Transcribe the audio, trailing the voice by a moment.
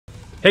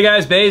Hey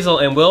guys, Basil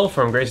and Will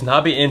from Grayson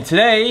Hobby, and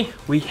today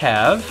we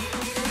have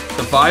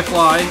the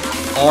ViFly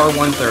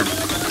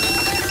R130.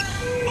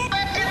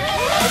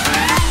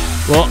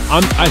 Well,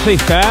 I say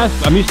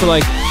fast. I'm used to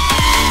like,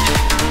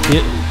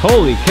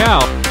 holy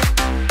cow.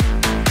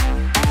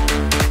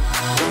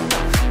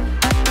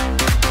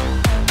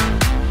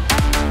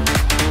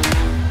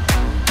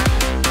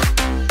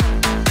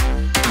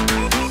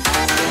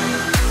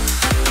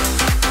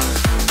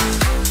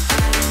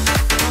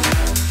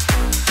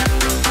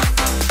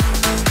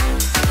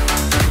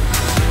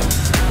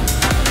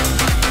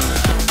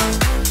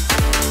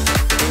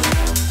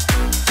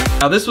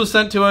 Now this was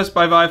sent to us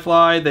by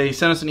ViFly. They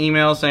sent us an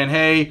email saying,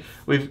 hey,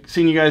 we've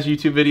seen you guys'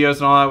 YouTube videos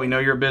and all that. We know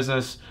you're a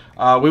business.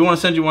 We want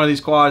to send you one of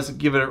these quads,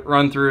 give it a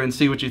run through and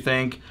see what you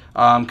think,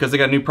 because they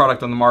got a new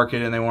product on the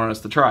market and they wanted us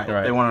to try it.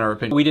 Right. They wanted our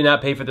opinion. We did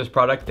not pay for this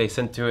product. They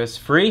sent to us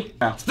free.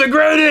 Yeah. It's the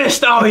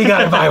greatest! Oh, you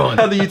gotta buy one.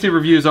 How the YouTube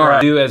reviews are.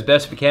 Do as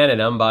best we can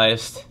an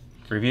unbiased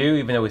review,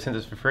 even though we sent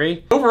this for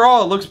free.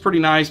 Overall, it looks pretty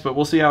nice, but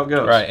we'll see how it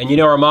goes. Right, and you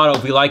know our motto,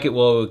 if we like it,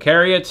 we'll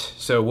carry it.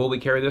 So will we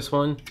carry this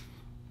one?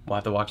 We'll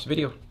have to watch the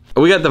video.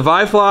 We got the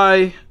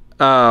ViFly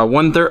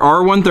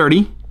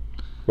R130.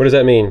 What does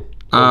that mean?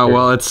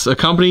 Well, it's a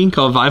company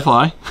called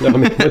ViFly. No, I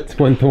mean, what's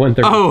the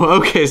 130? Oh,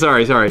 okay,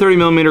 sorry.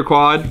 30mm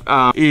quad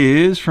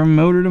is from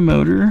motor to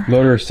motor.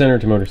 Motor center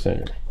to motor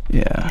center.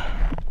 Yeah.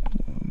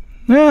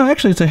 No,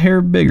 actually, it's a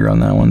hair bigger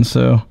on that one,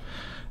 so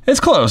it's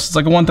close. It's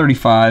like a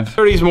 135.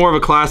 30 is more of a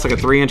class, like a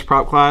 3-inch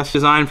prop class,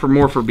 designed for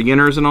more for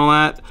beginners and all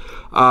that.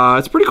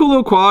 It's a pretty cool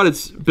little quad.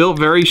 It's built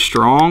very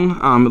strong.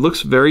 It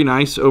looks very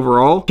nice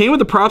overall. Came with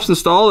the props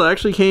installed. It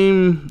actually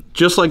came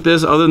just like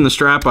this, other than the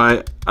strap.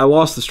 I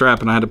lost the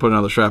strap and I had to put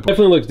another strap on.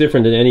 Definitely looks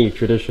different than any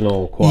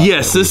traditional quad.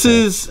 Yes, this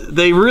is,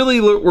 they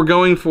really were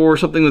going for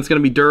something that's going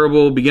to be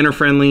durable, beginner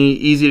friendly,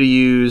 easy to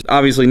use.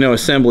 Obviously no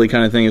assembly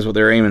kind of thing is what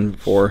they're aiming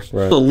for.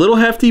 Right. It's a little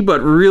hefty,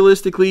 but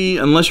realistically,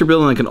 unless you're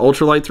building like an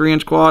ultralight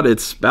 3-inch quad,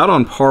 it's about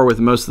on par with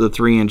most of the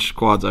 3-inch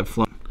quads I've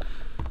flown.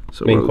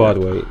 So main quad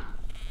weight.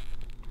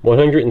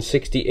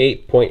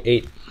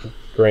 168.8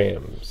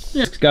 grams.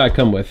 Yeah. It's gotta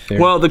come with there.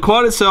 Well, the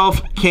quad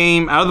itself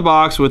came out of the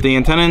box with the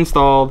antenna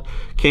installed,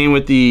 came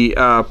with the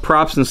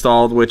props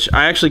installed, which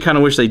I actually kind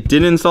of wish they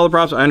didn't install the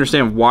props. I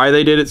understand why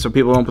they did it, so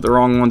people don't put the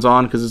wrong ones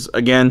on, because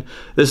again,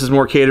 this is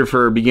more catered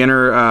for a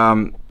beginner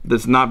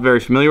that's not very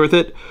familiar with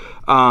it.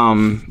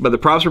 But the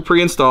props are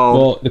pre-installed.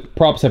 Well, the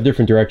props have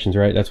different directions,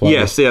 right? That's why.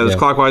 Yes, yeah, there's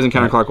clockwise and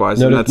counterclockwise.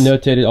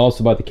 Notated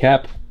also about the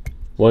cap.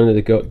 Wanted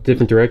to go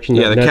different directions.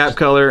 Yeah, the cap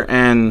color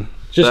and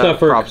just not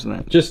for props in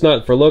it. Just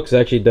not for looks. It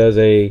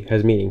actually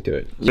has meaning to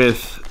it.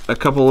 With a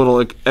couple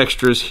little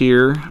extras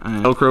here,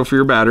 Velcro for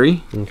your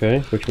battery.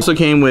 Okay. Also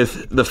came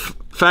with the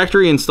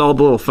factory installed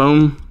little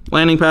foam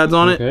landing pads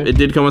on it. It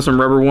did come with some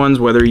rubber ones,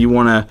 whether you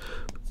want to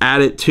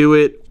add it to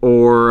it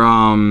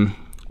or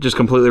just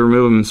completely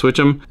remove them and switch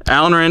them.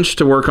 Allen wrench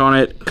to work on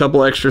it, a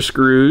couple extra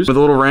screws with a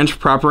little wrench,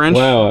 proper wrench.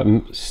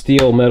 Wow,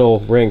 steel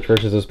metal wrench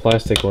versus those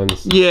plastic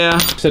ones. Yeah.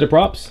 Set of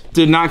props?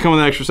 Did not come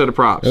with an extra set of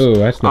props. Oh,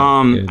 that's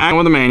not good. Acting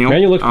with the manual.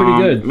 Manual looks pretty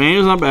good.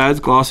 Manual's not bad, it's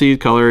glossy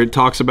color. It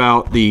talks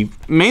about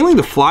mainly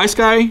the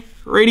FlySky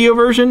radio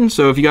version.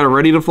 So if you got a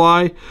ready to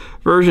fly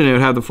version, it would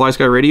have the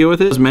FlySky radio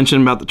with it. It was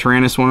mentioned about the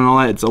Taranis one and all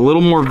that. It's a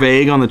little more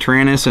vague on the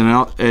Taranis, and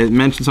it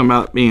mentioned something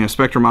about being a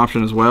Spectrum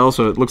option as well,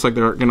 so it looks like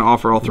they're going to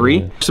offer all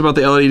three. It's about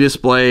the LED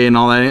display and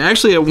all that. And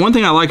actually, one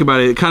thing I like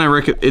about it,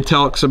 it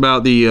talks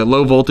about the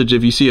low voltage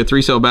if you see a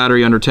 3-cell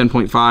battery under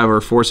 10.5 or a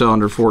 4-cell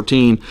under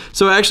 14.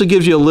 So it actually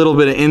gives you a little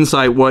bit of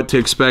insight what to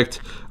expect,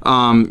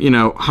 you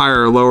know,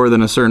 higher or lower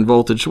than a certain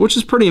voltage, which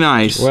is pretty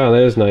nice. Wow,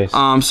 that is nice.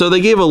 So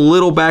they gave a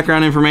little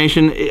background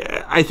information.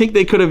 I think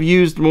they could have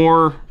used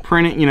more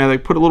printing, you know, they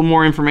put a little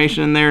more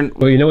information in there.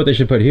 Well, you know what they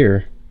should put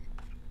here?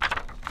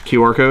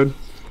 QR code?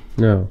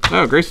 No.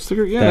 Oh, Grayson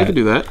sticker? Yeah, they could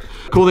do that.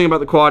 Cool thing about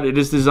the quad, it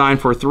is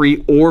designed for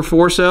 3 or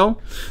 4 cell,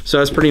 so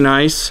that's pretty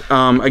nice.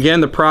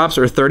 Again, the props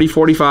are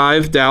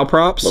 3045 dowel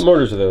props. What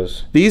motors are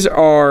those? These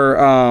are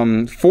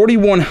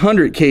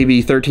 4100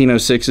 kV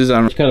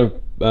 1306s. Kind of,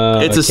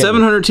 it's a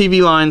 700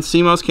 TV line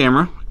CMOS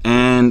camera.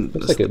 And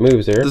looks like it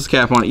moves there. This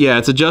cap on it. Yeah,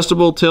 it's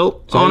adjustable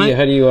tilt on it.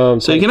 How do you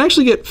so you can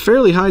actually get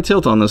fairly high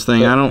tilt on this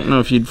thing. I don't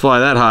know if you'd fly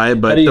that high,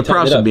 but the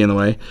props would be in the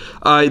way.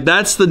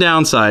 That's the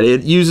downside.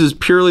 It uses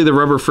purely the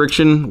rubber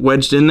friction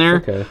wedged in there.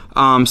 Okay.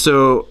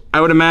 So I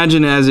would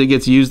imagine as it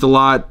gets used a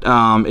lot,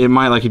 it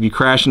might, like if you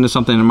crash into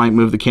something, it might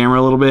move the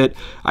camera a little bit.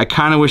 I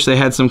kind of wish they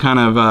had some kind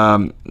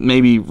of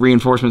maybe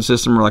reinforcement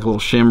system or like a little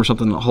shim or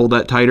something to hold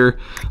that tighter.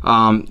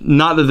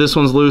 Not that this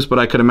one's loose, but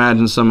I could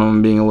imagine some of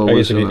them being a little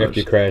loose. If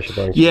you crash a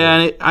bunch. Yeah,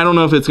 and I don't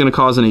know if it's going to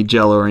cause any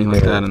jello or anything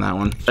like that in that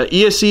one.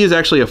 ESC is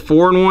actually a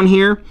 4-in-1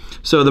 here.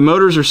 So the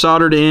motors are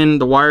soldered in,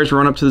 the wires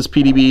run up to this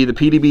PDB. The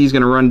PDB is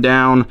going to run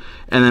down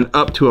and then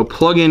up to a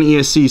plug-in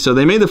ESC. So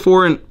they made the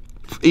 4-in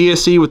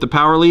ESC with the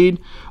power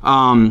lead.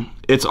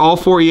 It's all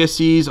 4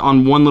 ESCs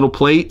on one little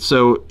plate,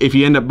 so if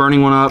you end up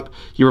burning one up,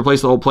 you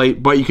replace the whole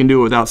plate, but you can do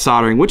it without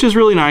soldering, which is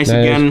really nice,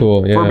 again,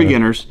 for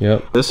beginners.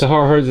 Yep. So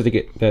how hard is it to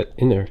get that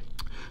in there?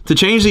 To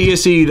change the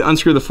ESC, you'd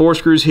unscrew the 4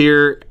 screws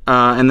here,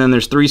 and then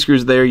there's 3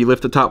 screws there. You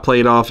lift the top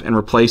plate off and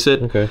replace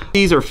it. Okay.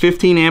 These are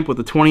 15 amp with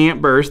a 20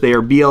 amp burst. They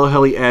are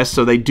BLHeli-S,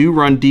 so they do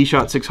run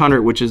D-Shot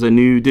 600, which is a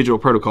new digital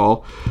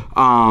protocol.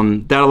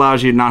 That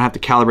allows you to not have to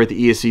calibrate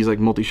the ESCs like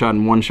multi-shot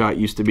and one-shot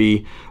used to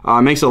be.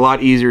 Makes it a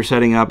lot easier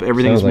setting up.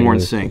 Everything's more in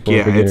sync.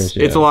 Yeah,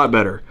 it's a lot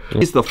better.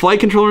 The flight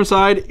controller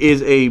inside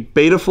is a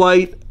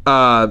Betaflight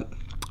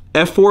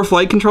F4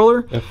 flight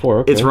controller. F4,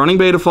 okay. It's running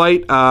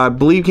Betaflight. I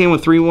believe came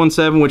with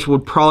 3.17, which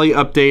would probably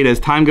update as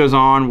time goes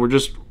on.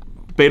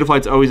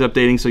 Betaflight's always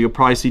updating, so you'll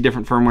probably see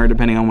different firmware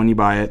depending on when you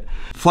buy it.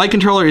 Flight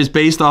controller is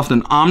based off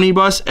an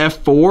Omnibus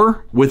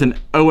F4 with an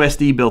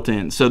OSD built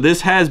in. So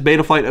this has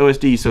Betaflight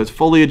OSD, so it's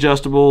fully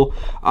adjustable.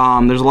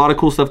 There's a lot of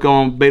cool stuff going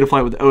on with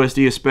Betaflight with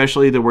OSD,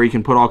 especially where you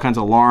can put all kinds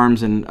of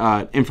alarms and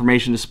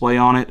information display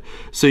on it.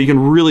 So you can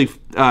really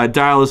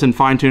dial this and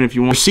fine tune if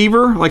you want.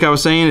 Receiver, like I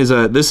was saying,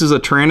 this is a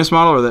Taranis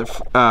model, or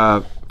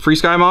that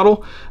FrSky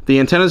model. The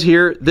antennas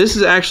here, this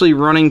is actually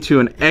running to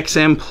an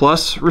XM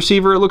Plus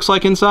receiver, it looks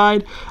like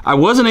inside. I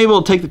wasn't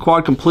able to take the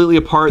quad completely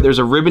apart. There's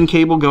a ribbon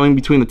cable going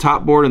between the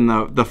top board and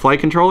the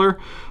flight controller.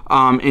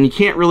 And you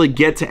can't really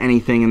get to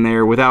anything in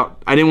there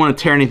without, I didn't want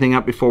to tear anything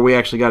up before we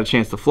actually got a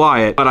chance to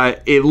fly it.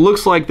 But it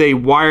looks like they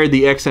wired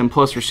the XM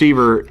Plus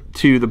receiver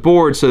to the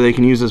board so they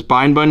can use this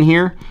bind button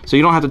here. So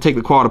you don't have to take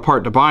the quad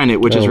apart to bind it,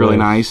 which is really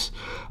nice.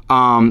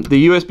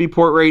 The USB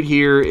port right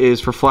here is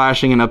for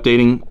flashing and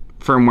updating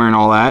firmware and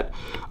all that,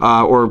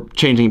 or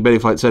changing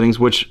Betaflight settings,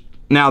 which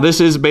now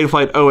this is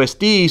Betaflight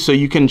OSD, so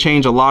you can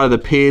change a lot of the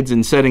PIDs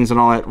and settings and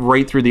all that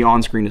right through the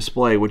on-screen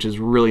display, which is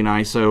really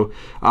nice. So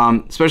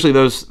especially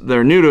those that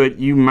are new to it,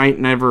 you might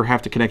never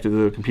have to connect it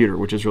to the computer,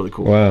 which is really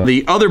cool. Wow.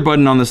 The other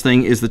button on this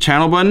thing is the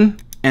channel button,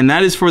 and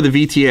that is for the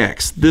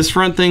VTX. This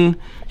front thing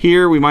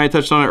here, we might have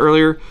touched on it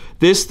earlier.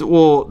 This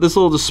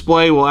little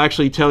display will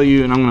actually tell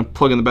you, and I'm going to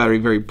plug in the battery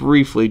very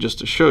briefly just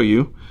to show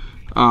you.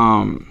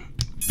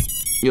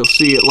 You'll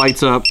see it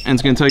lights up, and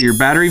it's going to tell you your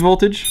battery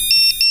voltage,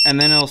 and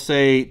then it'll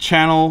say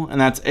channel,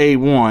 and that's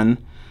A1,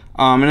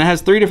 and it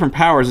has 3 different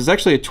powers. It's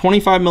actually a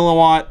 25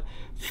 milliwatt,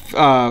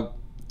 200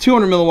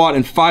 milliwatt,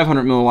 and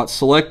 500 milliwatt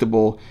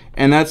selectable,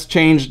 and that's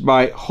changed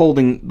by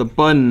holding the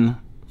button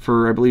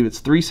for, I believe it's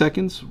 3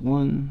 seconds.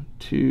 1,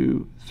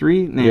 2,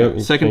 3. Now,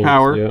 yep, second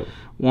power. Yep.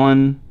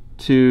 1,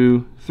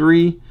 2,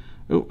 3.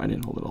 Oh, I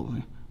didn't hold it all the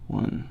way.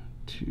 1,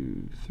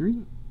 2,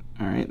 3.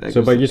 All right.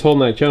 So by just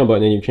holding that channel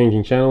button, and you're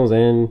changing channels,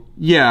 and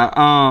yeah,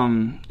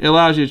 it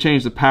allows you to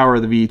change the power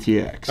of the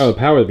VTX. Oh, the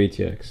power of the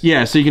VTX.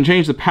 Yeah, so you can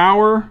change the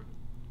power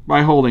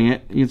by holding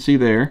it. You can see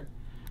there.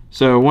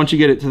 So once you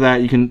get it to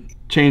that, you can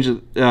change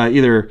it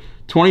either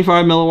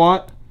 25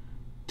 milliwatt,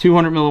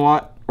 200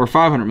 milliwatt, or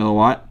 500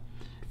 milliwatt.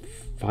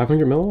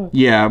 500 milliwatt?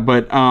 Yeah,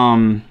 but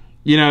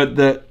you know,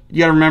 you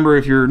got to remember,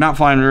 if you're not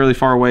flying really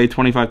far away,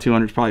 25,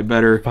 200 is probably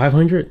better.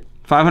 500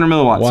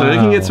 milliwatt. Wow. So it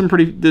can get some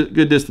pretty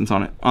good distance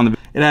on it.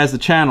 It has the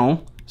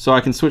channel, so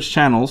I can switch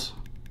channels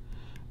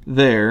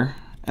there,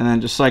 and then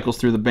it just cycles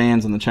through the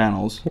bands and the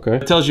channels. Okay.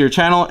 It tells you your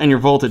channel and your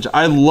voltage.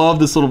 I love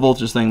this little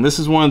voltage thing. This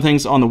is one of the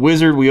things on the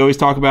Wizard we always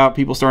talk about.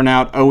 People starting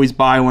out always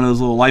buy one of those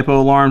little Lipo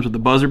alarms with the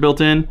buzzer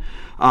built in,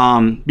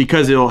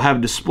 because it'll have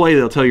a display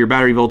that'll tell your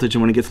battery voltage,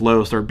 and when it gets low,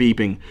 it'll start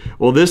beeping.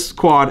 Well, this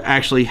quad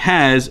actually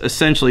has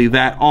essentially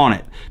that on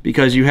it,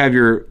 because you have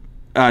your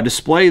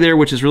display there,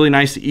 which is really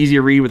nice, easy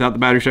to read without the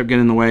battery strap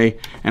getting in the way,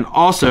 and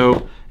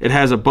also it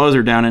has a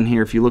buzzer down in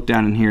here. If you look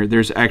down in here,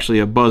 there's actually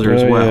a buzzer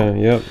as well.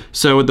 Yeah, yep.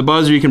 So with the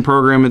buzzer, you can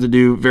program it to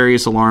do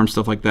various alarms,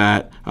 stuff like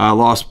that,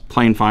 lost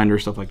plane finder,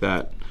 stuff like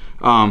that,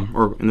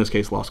 or in this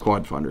case, lost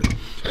quad finder.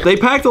 They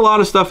packed a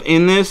lot of stuff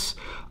in this.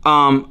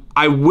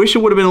 I wish it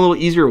would have been a little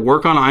easier to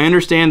work on. I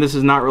understand this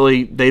is not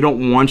really, they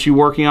don't want you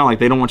working on, like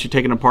they don't want you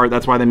taking it apart.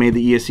 That's why they made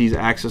the ESCs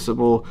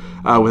accessible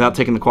without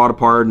taking the quad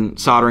apart and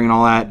soldering and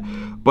all that.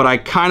 But I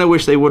kind of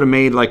wish they would have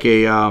made like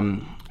a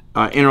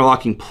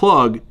interlocking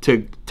plug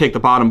to take the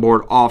bottom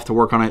board off to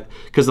work on it,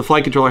 because the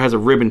flight controller has a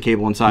ribbon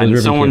cable inside.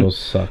 Those ribbon cables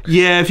suck.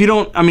 Yeah, if you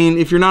don't, I mean,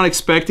 if you're not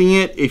expecting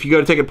it, if you go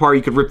to take it apart,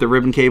 you could rip the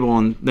ribbon cable,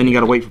 and then you got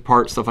to wait for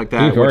parts, stuff like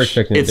that. If you are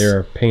expecting it, they're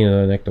a pain in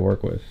the neck to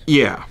work with.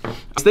 Yeah,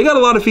 so they got a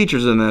lot of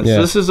features in this.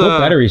 Yeah. This is what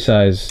battery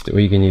size do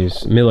you can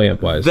use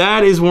milliamp wise?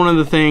 That is one of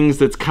the things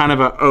that's kind of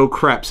a oh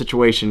crap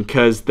situation,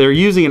 because they're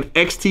using an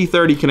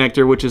XT30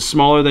 connector, which is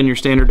smaller than your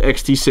standard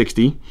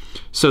XT60.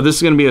 So this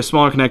is going to be a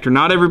smaller connector.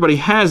 Not everybody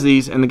has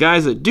these, and the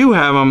guys that do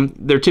have them,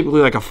 they're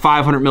typically like a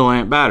 500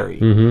 milliamp battery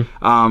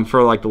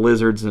for like the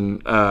Lizards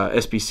and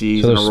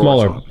SPCs. So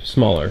they're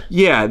smaller.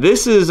 Yeah,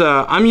 this is,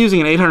 I'm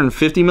using an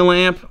 850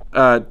 milliamp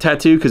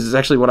Tattoo, because it's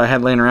actually what I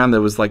had laying around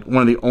that was like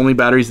one of the only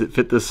batteries that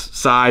fit this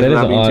size. That is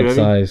an odd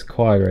size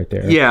quad right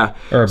there. Yeah.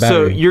 Or a battery.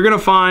 So you're going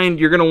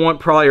to want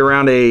probably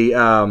around a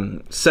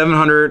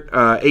 700,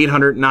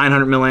 800,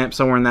 900 milliamp,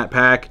 somewhere in that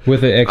pack.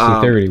 With an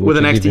XT30. With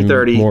an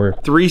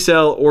XT30.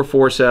 3-cell or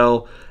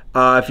 4-cell.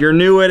 If you're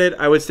new at it,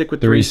 I would stick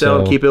with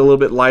 3-cell. Keep it a little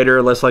bit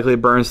lighter, less likely to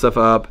burn stuff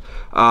up.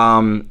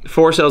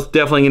 4-cell's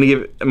definitely going to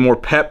give more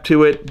pep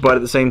to it, but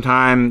at the same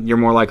time, you're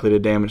more likely to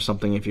damage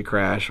something if you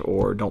crash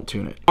or don't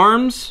tune it.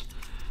 Arms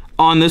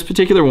on this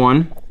particular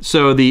one,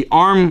 so the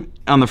arm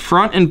on the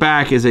front and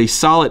back is a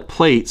solid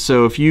plate.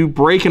 So if you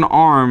break an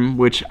arm,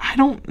 which I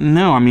don't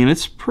know, I mean,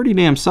 it's pretty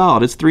damn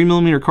solid. It's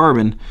 3mm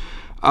carbon.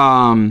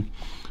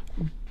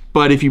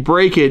 But if you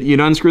break it,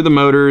 you'd unscrew the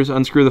motors,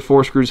 unscrew the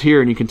 4 screws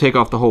here, and you can take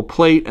off the whole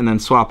plate and then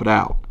swap it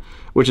out,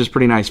 which is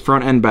pretty nice,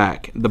 front and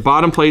back. The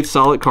bottom plate's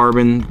solid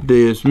carbon.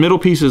 This middle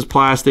piece is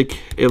plastic,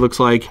 it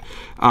looks like,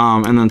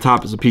 and then the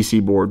top is a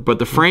PC board. But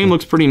the frame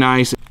looks pretty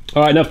nice.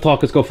 All right, enough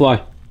talk, let's go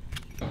fly.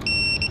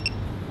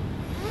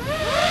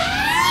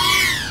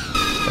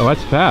 Oh,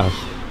 that's fast.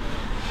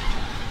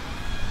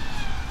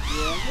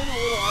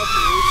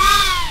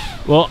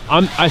 Well,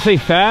 I say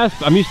fast.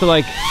 I'm used to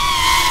like,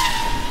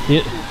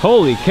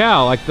 holy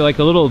cow, like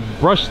the little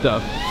brush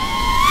stuff.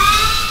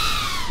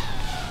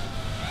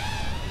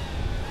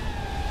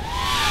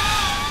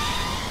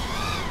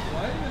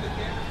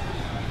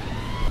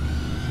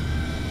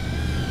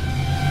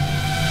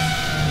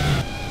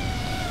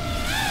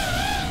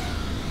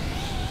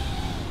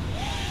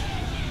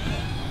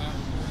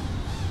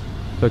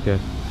 It's okay.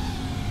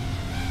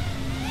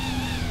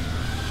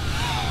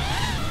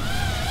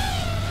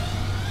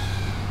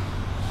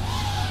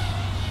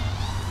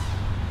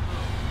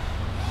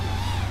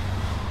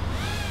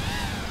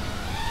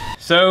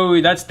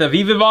 So that's the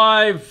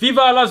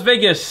ViFly Las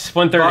Vegas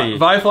 130.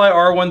 ViFly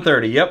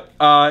R130, yep.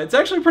 It's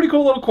actually a pretty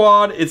cool little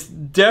quad. It's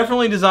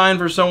definitely designed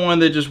for someone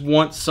that just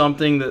wants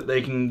something that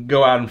they can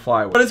go out and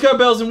fly with. But it's got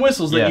bells and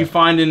whistles that you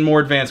find in more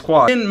advanced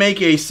quads. They didn't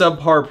make a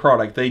subpar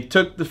product. They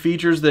took the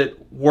features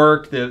that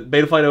work, the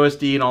Betaflight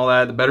OSD and all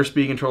that, the better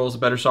speed controls, the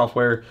better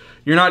software.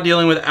 You're not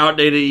dealing with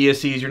outdated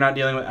ESCs, you're not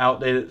dealing with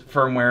outdated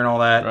firmware and all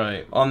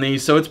that on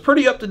these. So it's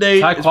pretty up to date.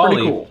 It's high quality.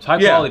 Pretty cool. It's high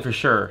quality for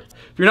sure.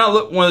 If you're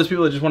not one of those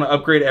people that just want to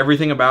upgrade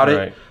everything about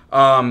it,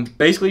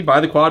 basically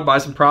buy the quad, buy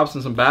some props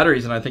and some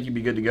batteries, and I think you'd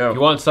be good to go. If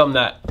you want something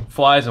that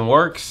flies and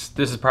works,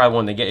 this is probably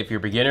one to get if you're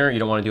a beginner. You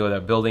don't want to deal with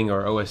a building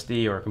or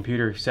OSD or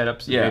computer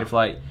setups.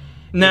 Betaflight.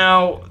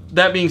 Now,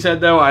 that being said,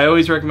 though, I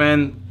always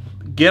recommend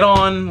get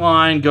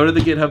online, go to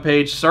the GitHub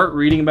page, start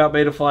reading about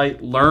Betaflight,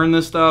 learn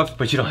this stuff.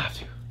 But you don't have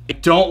to. I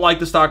don't like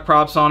the stock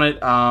props on it.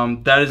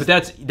 But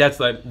that's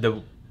like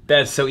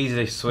that's so easy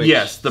to switch.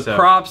 Yes, the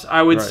props,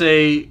 I would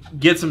say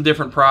get some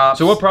different props.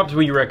 So what props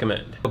would you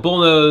recommend? A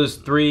bullnose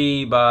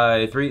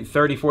 3x3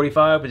 30-45,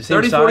 but the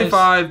same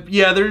 30-45,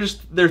 yeah,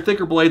 they're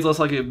thicker blades, less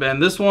likely to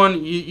bend. This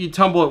one, you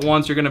tumble it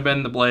once, you're gonna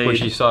bend the blade. Which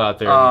you saw out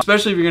there.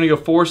 Especially if you're gonna go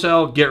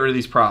 4-cell, get rid of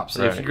these props.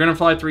 If you're gonna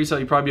fly 3-cell,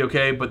 you'd probably be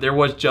okay, but there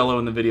was jello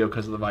in the video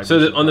because of the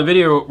vibration. So on the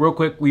video, real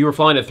quick, we were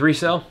flying a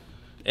 3-cell,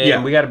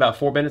 and we got about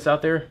 4 minutes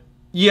out there.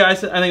 Yeah, I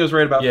think it was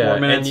right about 4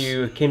 minutes. And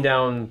you came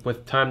down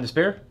with time to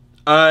spare?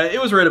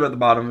 It was right about the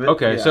bottom of it.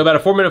 Okay, so about a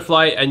 4-minute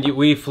flight, and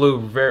we flew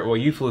very well.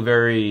 You flew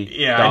very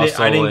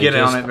docile. I didn't get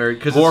on it very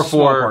because it's a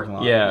small parking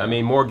lot. Yeah, I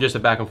mean more just a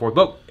back and forth.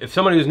 But if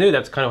somebody who's new,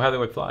 that's kind of how they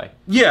would fly.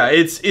 Yeah,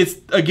 it's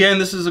again,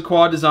 this is a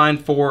quad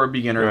designed for a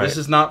beginner. This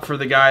is not for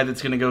the guy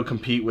that's going to go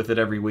compete with it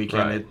every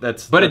weekend.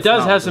 But it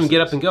does have some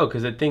get up and go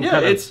because the thing.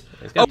 Yeah, it's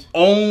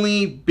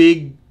only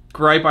big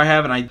gripe I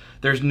have, and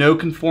there's no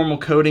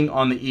conformal coating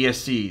on the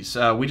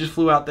ESCs. We just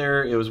flew out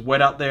there. It was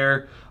wet out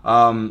there.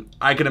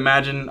 I could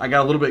imagine I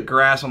got a little bit of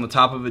grass on the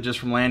top of it just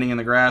from landing in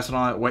the grass and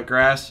all that wet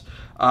grass.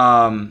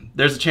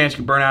 There's a chance you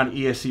can burn out an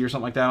ESC or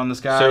something like that on this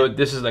guy. So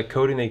this is like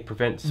coating that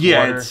prevents water?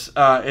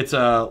 Yeah, it's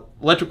a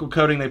electrical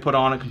coating they put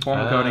on, a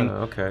conformal coating.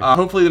 Okay.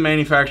 Hopefully the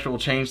manufacturer will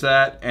change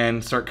that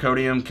and start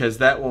coating them,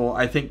 because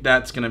I think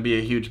that's going to be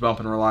a huge bump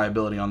in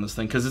reliability on this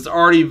thing, because it's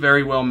already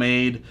very well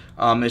made.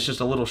 It's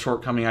just a little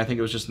shortcoming. I think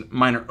it was just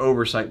minor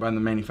oversight by the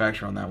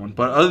manufacturer on that one.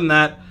 But other than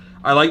that,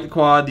 I like the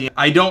quad.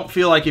 I don't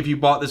feel like if you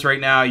bought this right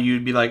now,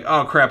 you'd be like,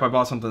 oh crap, I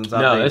bought something that's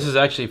outdated. No, this is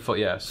actually full,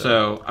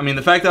 So, I mean,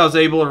 the fact that I was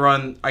able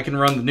to I can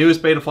run the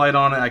newest Betaflight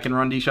on it, I can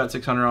run D-Shot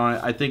 600 on it,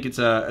 I think it's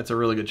a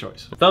really good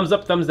choice. Thumbs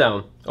up, thumbs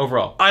down,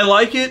 overall. I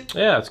like it.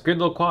 Yeah, it's a good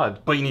little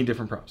quad. But you need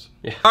different props.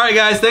 Yeah. Alright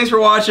guys, thanks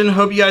for watching.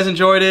 Hope you guys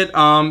enjoyed it.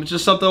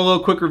 Just a little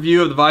quick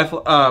review of the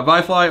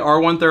ViFly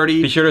R130.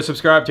 Be sure to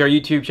subscribe to our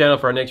YouTube channel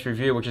for our next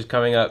review, which is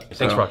coming up.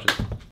 Thanks for watching.